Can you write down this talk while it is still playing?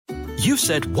You've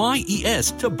said YES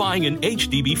to buying an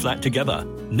HDB flat together.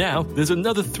 Now, there's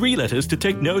another 3 letters to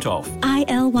take note of.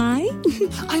 ILY?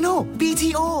 I know,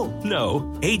 BTO. No,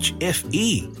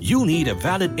 HFE. You'll need a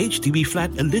valid HDB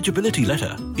flat eligibility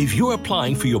letter if you're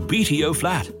applying for your BTO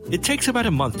flat. It takes about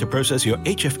a month to process your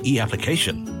HFE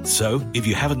application. So, if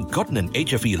you haven't gotten an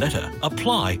HFE letter,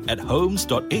 apply at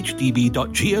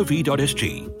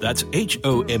homes.hdb.gov.sg. That's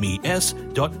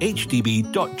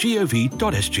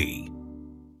homes.hdb.gov.sg.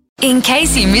 In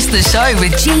case you missed the show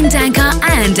with Gene Danker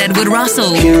and Edward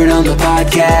Russell, Hear it on the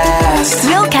podcast.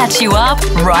 we'll catch you up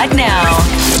right now.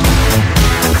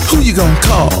 Who you gonna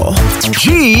call?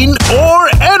 Gene or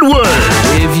Edward?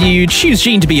 If you choose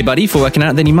Gene to be your buddy for working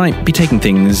out, then you might be taking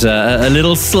things a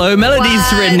little slow. Melody's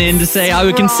written in to say, I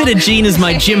would consider Gene as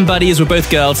my gym buddy as we're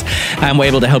both girls and we're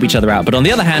able to help each other out. But on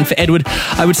the other hand, for Edward,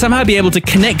 I would somehow be able to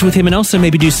connect with him and also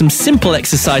maybe do some simple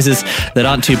exercises that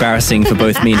aren't too embarrassing for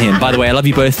both me and him. By the way, I love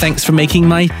you both. Thanks for making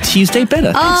my Tuesday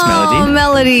better. Thanks, Melody. Oh,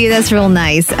 Melody, that's real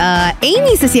nice.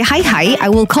 Amy says here, hi, I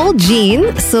will call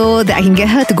Jean so that I can get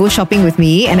her to go shopping with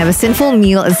me and have a sinful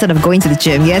meal instead of going to the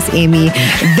gym. Yes, Amy.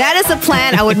 That is a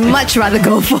plan I would much rather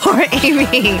go for,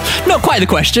 Amy. Not quite the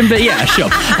question, but yeah, sure.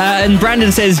 And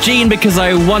Brandon says, Gene, because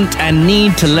I want and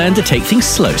need to learn to take things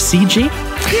slow. See, G?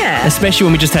 Yeah. Especially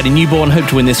when we just had a newborn. Hope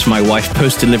to win this for my wife.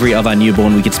 Post-delivery of our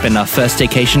newborn, we could spend our first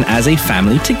staycation as a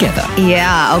family together.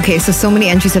 Yeah, okay, so many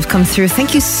entries have come through.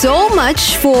 Thank you so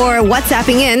much for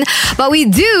WhatsApping in. But we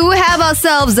do have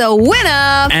ourselves a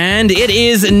winner. And it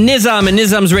is Nizam. And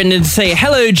Nizam's written in to say,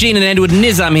 hello, Gene and Edward.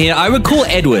 Nizam here. I would call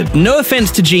Edward. No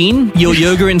offense to Gene. Your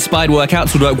yoga-inspired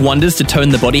workouts would work wonders to tone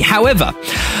the body. However,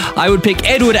 I would pick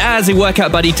Edward as a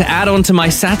workout buddy to add on to my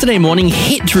Saturday morning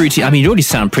HIIT routine. I mean, you already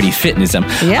sound pretty fit, Nizam.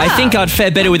 Yeah. I think I'd fare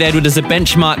better with Edward as a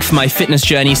benchmark for my fitness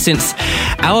journey since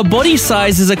our body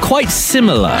sizes are quite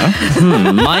similar.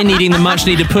 Mine needing the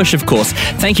much-needed push, of course.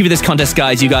 Thank you for this contest,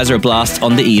 guys. You guys are a blast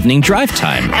on the evening drive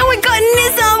time. And we got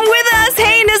Nizam with us.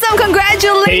 Hey, Nizam,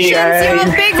 congratulations. Hey guys. You're a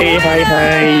big winner.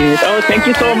 Hi. Oh, thank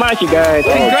you so much, you guys.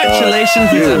 Congratulations,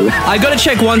 Nizam. I got to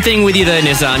check one thing with you though,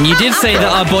 Nizam. You did say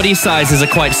that our body sizes are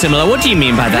quite similar. What do you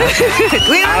mean by that?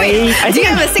 Wait. Do you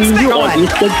have a six-pack or what?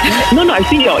 No, I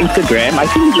see your Instagram. I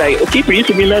think like, okay, pretty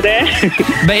similar there.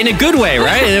 But in a good way,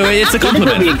 right? It's a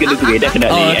compliment. In a good way,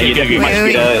 definitely. Oh, okay, And you good.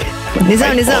 definitely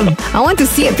Nizam, I want to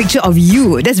see a picture of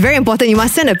you. That's very important. You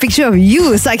must send a picture of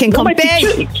you so I can compare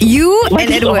you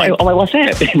and Edward. On my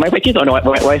WhatsApp. My picture's on my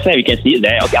WhatsApp. You can see it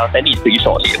there. Okay, I'll send it to you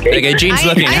shortly, okay? Okay, Gene's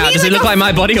looking. How does it look like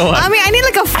my body or what? I mean, I need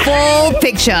like a full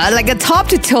picture, like a top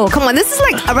to toe. Come on, this is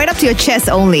like right up to your chest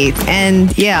only.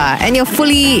 And yeah, and you're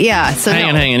fully, so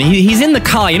Hang on. He's in the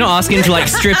car. You're not asking him to like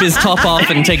strip his top off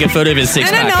and take a photo of his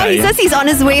six-pack. No, he says he's on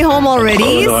his way home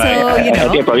already. I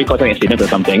think probably caused an accident or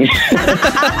something.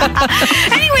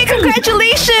 Anyway,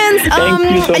 congratulations.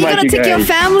 Thank you so are you much, going to take your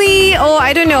family or,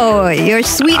 I don't know, your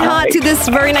sweetheart to this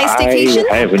very nice staycation?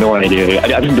 I have no idea.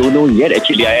 I don't know yet,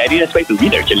 actually. I didn't expect to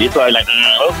win, actually. So I'm like,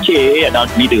 okay. And now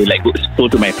I need to like go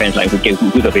to my friends, like, okay,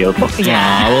 who's available.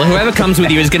 Yeah. Well, whoever comes with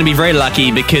you is going to be very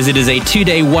lucky because it is a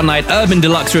 2-day, 1-night urban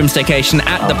deluxe room staycation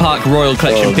at the Park Royal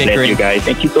Collection Pickering. Bless you guys.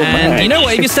 Thank you so much. And you know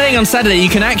what? If you're staying on Saturday, you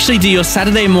can actually do your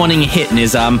Saturday morning HIIT,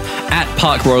 Nizam, at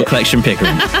Park Royal Collection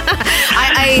Pickering.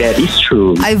 That is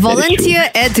true. I volunteer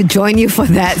Ed to join you for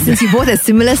that since you both have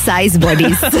similar size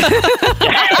bodies.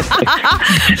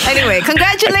 Anyway,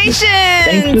 congratulations.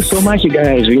 Thank you so much, you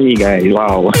guys. Really, guys.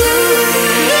 Wow.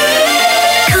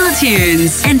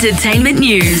 Cartunes, entertainment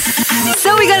news.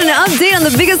 So we got an update on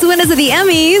the biggest winners of the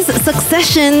Emmys.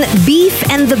 Succession, Beef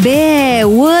and the Bear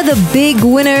were the big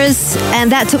winners,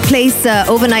 and that took place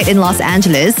overnight in Los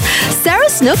Angeles. Sarah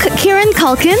Snook, Kieran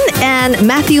Culkin, and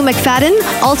Matthew McFadden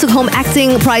all took home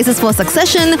acting prizes for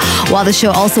Succession, while the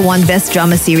show also won Best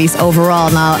Drama Series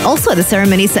overall. Now, also at the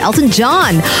ceremony, Sir Elton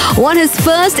John won his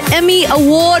first Emmy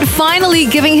Award, finally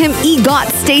giving him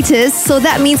EGOT status. So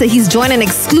that means that he's joined an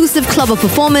exclusive club of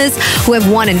performers who have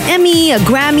won an Emmy, a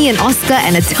Grammy, an Oscar,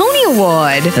 and a Tony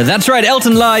Award. That's right,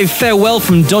 Elton Live Farewell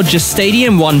from Dodger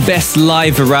Stadium won Best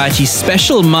Live Variety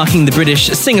Special, marking the British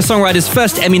singer-songwriter's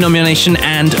first Emmy nomination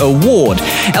and award.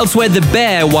 Elsewhere, The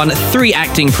Bear won 3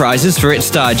 acting prizes for its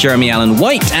star Jeremy Allen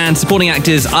White and supporting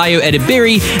actors Ayo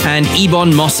Edebiri and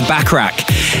Ebon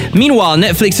Moss-Backrack. Meanwhile,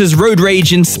 Netflix's road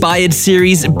rage-inspired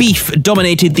series Beef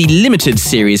dominated the limited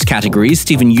series categories.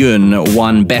 Stephen Yeun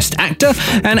won Best Actor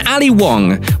and Ali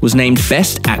Wong was named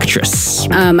Best Actress.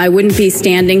 I wouldn't be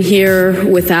standing here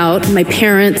without my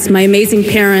parents, my amazing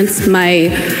parents, my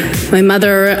my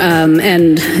mother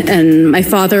and my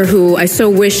father, who I so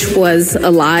wish was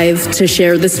alive to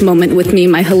share this moment with me,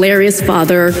 my hilarious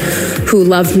father who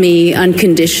loved me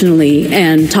unconditionally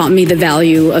and taught me the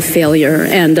value of failure,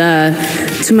 and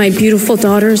to my beautiful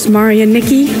daughters, Mari and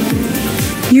Nikki.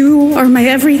 You are my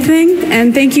everything,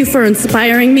 and thank you for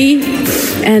inspiring me,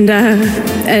 and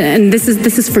this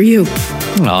is for you.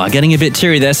 Oh, getting a bit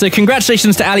teary there. So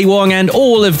congratulations to Ali Wong and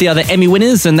all of the other Emmy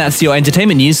winners, and that's your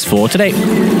entertainment news for today.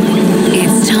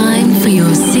 It's time for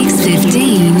your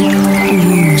 6:15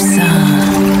 Woosa.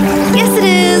 Yes, it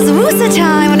is Woosa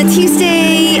time on a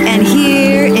Tuesday, and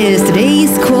here is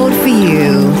today's quote for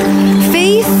you.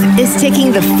 Faith is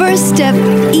taking the first step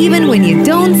even when you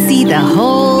don't see the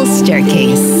whole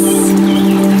staircase.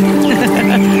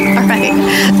 All right,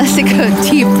 let's take a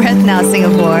deep breath now,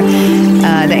 Singapore.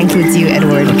 That includes you,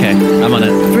 Edward. Okay, I'm on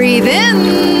it. Breathe in.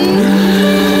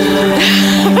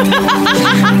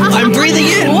 I'm breathing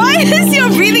in. Why is your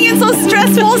breathing in so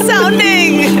stressful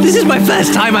sounding? This is my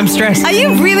first time I'm stressed. Are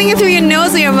you breathing in through your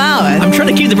nose or your mouth? I'm trying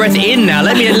to keep the breath in now.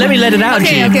 Let me let it out,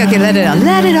 Gene. Okay, let it out.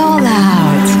 Let it all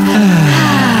out.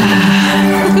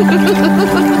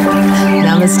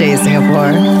 Namaste,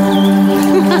 Singapore.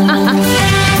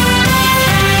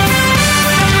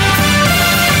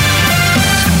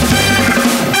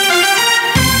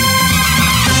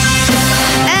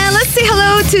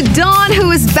 To Dawn,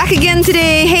 who is back again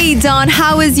today. Hey Dawn,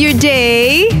 how was your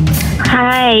day?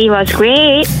 Hi, it was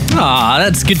great. Ah,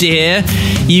 that's good to hear.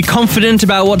 You confident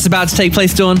about what's about to take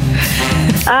place, Dawn?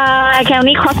 I can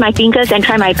only cross my fingers and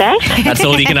try my best. That's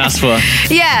all you can ask for.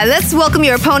 Yeah, let's welcome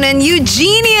your opponent,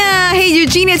 Eugenia. Hey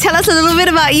Eugenia, tell us a little bit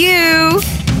about you.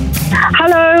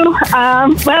 Hello.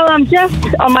 Well, I'm just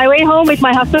on my way home with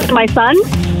my husband and my son.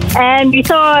 And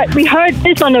we heard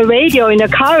this on the radio, in the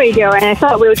car radio, and I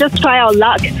thought we'll just try our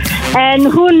luck. And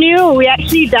who knew, we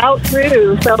actually dialed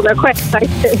through, so we're quite excited.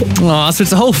 Oh, so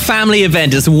it's a whole family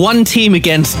event. It's one team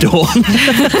against Dawn.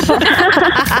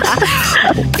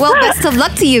 Well, best of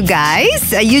luck to you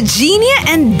guys. Eugenia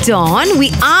and Dawn,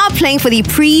 we are playing for the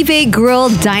Privé Grill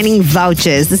dining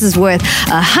vouchers. This is worth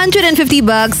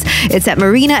 $150. It's at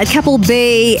Marina at Keppel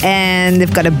Bay, and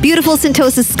they've got a beautiful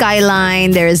Sentosa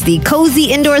skyline. There's the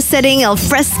cozy indoor setting, al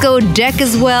fresco deck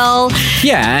as well.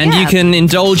 Yeah, and you can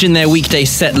indulge in their weekday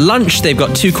set lunch. They've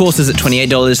got 2 courses at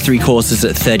 $28, 3 courses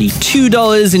at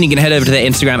 $32, and you can head over to their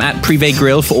Instagram at Privé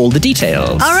Grill for all the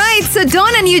details. All right, so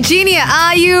Dawn and Eugenia,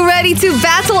 are you ready to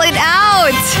battle it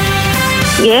out?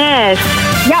 Yes.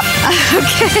 Yep.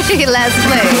 Okay, let's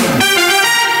play.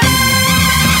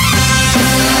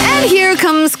 And here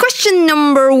comes question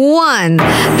number 1.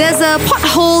 There's a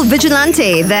pothole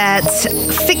vigilante that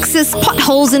fixes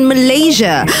potholes in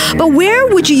Malaysia. But where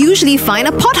would you usually find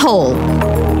a pothole?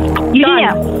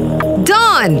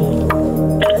 Dawn.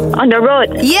 On the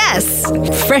road. Yes.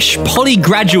 Fresh poly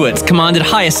graduates commanded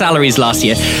higher salaries last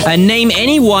year. Name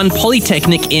any one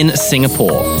polytechnic in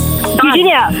Singapore.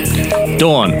 Eugenia.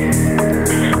 Dawn.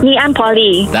 Ngee Ann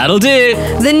Poly. That'll do.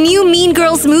 The new Mean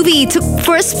Girls movie took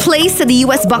first place at the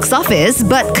US box office,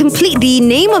 but complete the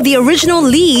name of the original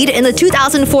lead in the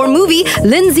 2004 movie,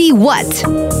 Lindsay what?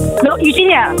 No,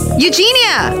 Eugenia.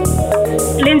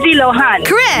 Lindsay Lohan.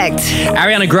 Correct.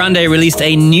 Ariana Grande released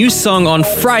a new song on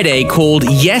Friday called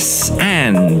Yes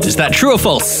and. Is that true or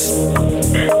false?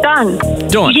 Dawn.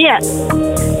 Eugenia.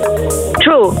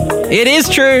 True. It is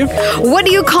true. What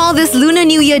do you call this Lunar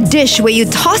New Year dish where you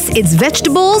toss its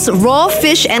vegetables, raw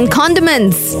fish, and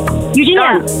condiments?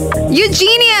 Eugenia.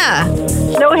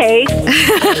 No hay.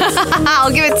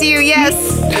 I'll give it to you, yes.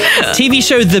 TV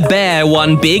show The Bear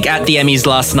won big at the Emmys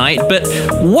last night, but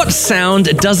what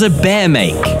sound does a bear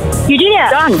make? Eugenia.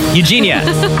 Dawn. Eugenia.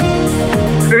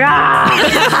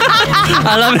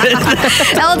 I love it.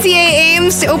 LTA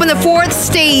aims to open the 4th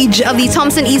stage of the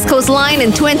Thomson East Coast Line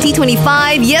in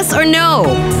 2025. Yes or no?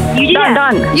 Eugenia.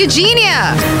 Dawn.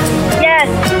 Eugenia. Yes.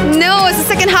 No, it's the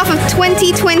second half of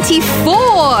 2024.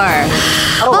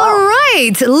 Oh, wow. All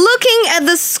right. Looking at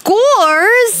the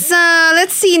scores,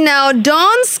 let's see now.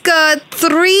 Dawn's got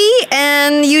 3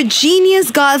 and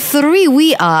Eugenia's got 3.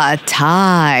 We are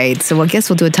tied. So I guess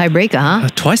we'll do a tiebreaker, huh?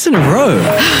 Twice in a row.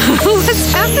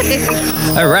 What's happening?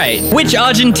 All right. Which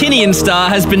Argentinian star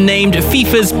has been named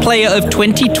FIFA's Player of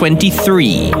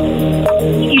 2023?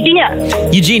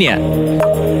 Eugenia.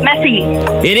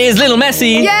 Messi. It is Little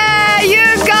Messi. Yeah, you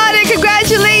got it.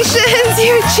 Congratulations,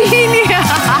 Eugenia.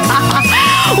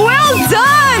 Well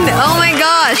done. Oh my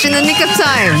gosh, in the nick of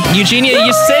time. Eugenia,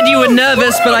 you said you were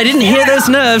nervous, but I didn't hear those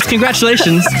nerves.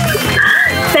 Congratulations.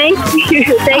 Thank you.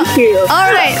 Thank you.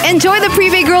 All right, enjoy the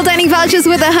prepaid girl dining vouchers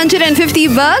with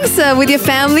 $150 with your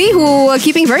family, who are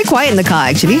keeping very quiet in the car,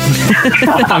 actually.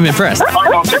 I'm impressed. Try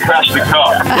not to crash the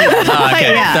car.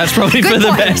 Okay, Yeah. that's probably Good for the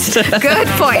point. best. Good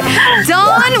point.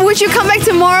 Dawn, would you come back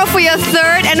tomorrow for your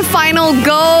third and final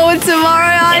go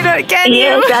tomorrow? Can you?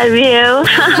 Yes, I will.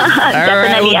 All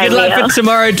right, well, good luck for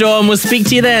tomorrow, Dawn. We'll speak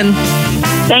to you then.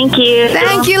 Thank you.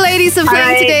 Thank you, ladies, for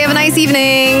playing Bye. today. Have a nice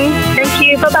evening. Thank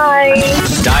you. Bye-bye.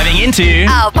 Diving into...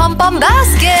 Our Pom Pom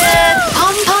Basket.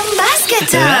 Pom Pom Basket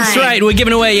time. That's right, we're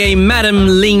giving away a Madam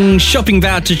Ling shopping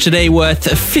voucher today worth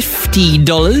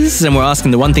 $50. And we're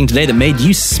asking the one thing today that made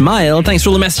you smile. Thanks for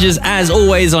all the messages, as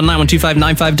always, on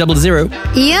 91259500.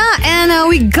 Yeah, and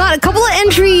we got a couple of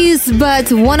entries,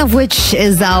 but one of which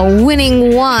is our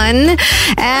winning one.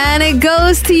 And it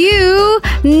goes to you,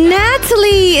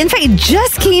 Natalie. In fact, it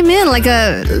just came in like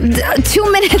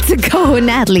 2 minutes ago,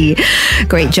 Natalie.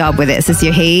 Great job with it. Says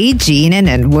here, hey, Jean and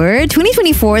Edward.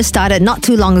 2024 started not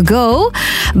too long ago,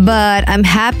 but I'm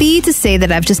happy to say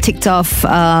that I've just ticked off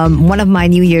one of my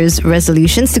New Year's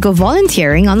resolutions to go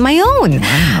volunteering on my own.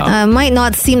 Wow. Might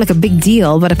not seem like a big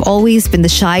deal, but I've always been the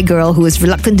shy girl who is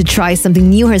reluctant to try something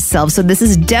new herself. So this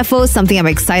is defo something I'm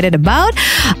excited about.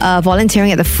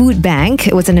 Volunteering at the food bank.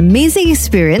 It was an amazing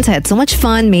experience. I had so much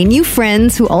fun, made new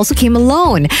friends who also came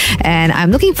alone. And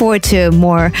I'm looking forward to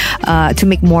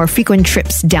make more frequent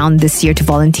trips down this year to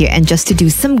volunteer and just to do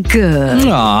some good.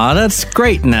 Aw, that's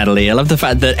great, Natalie. I love the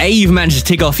fact that you've managed to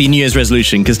tick off your New Year's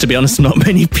resolution, because to be honest, not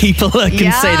many people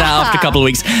can say that after a couple of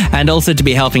weeks, and also to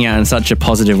be helping out in such a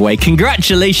positive way.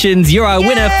 Congratulations, you're our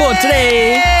winner for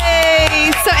today.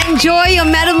 So enjoy your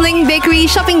Madam Ling Bakery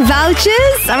shopping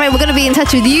vouchers. All right, we're going to be in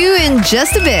touch with you in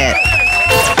just a bit.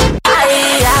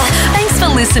 Thanks for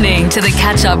listening to the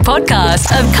Catch Up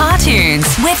podcast of Cartunes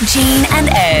with Jean and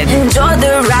Ed. Enjoy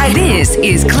the ride. This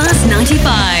is Class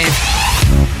 95.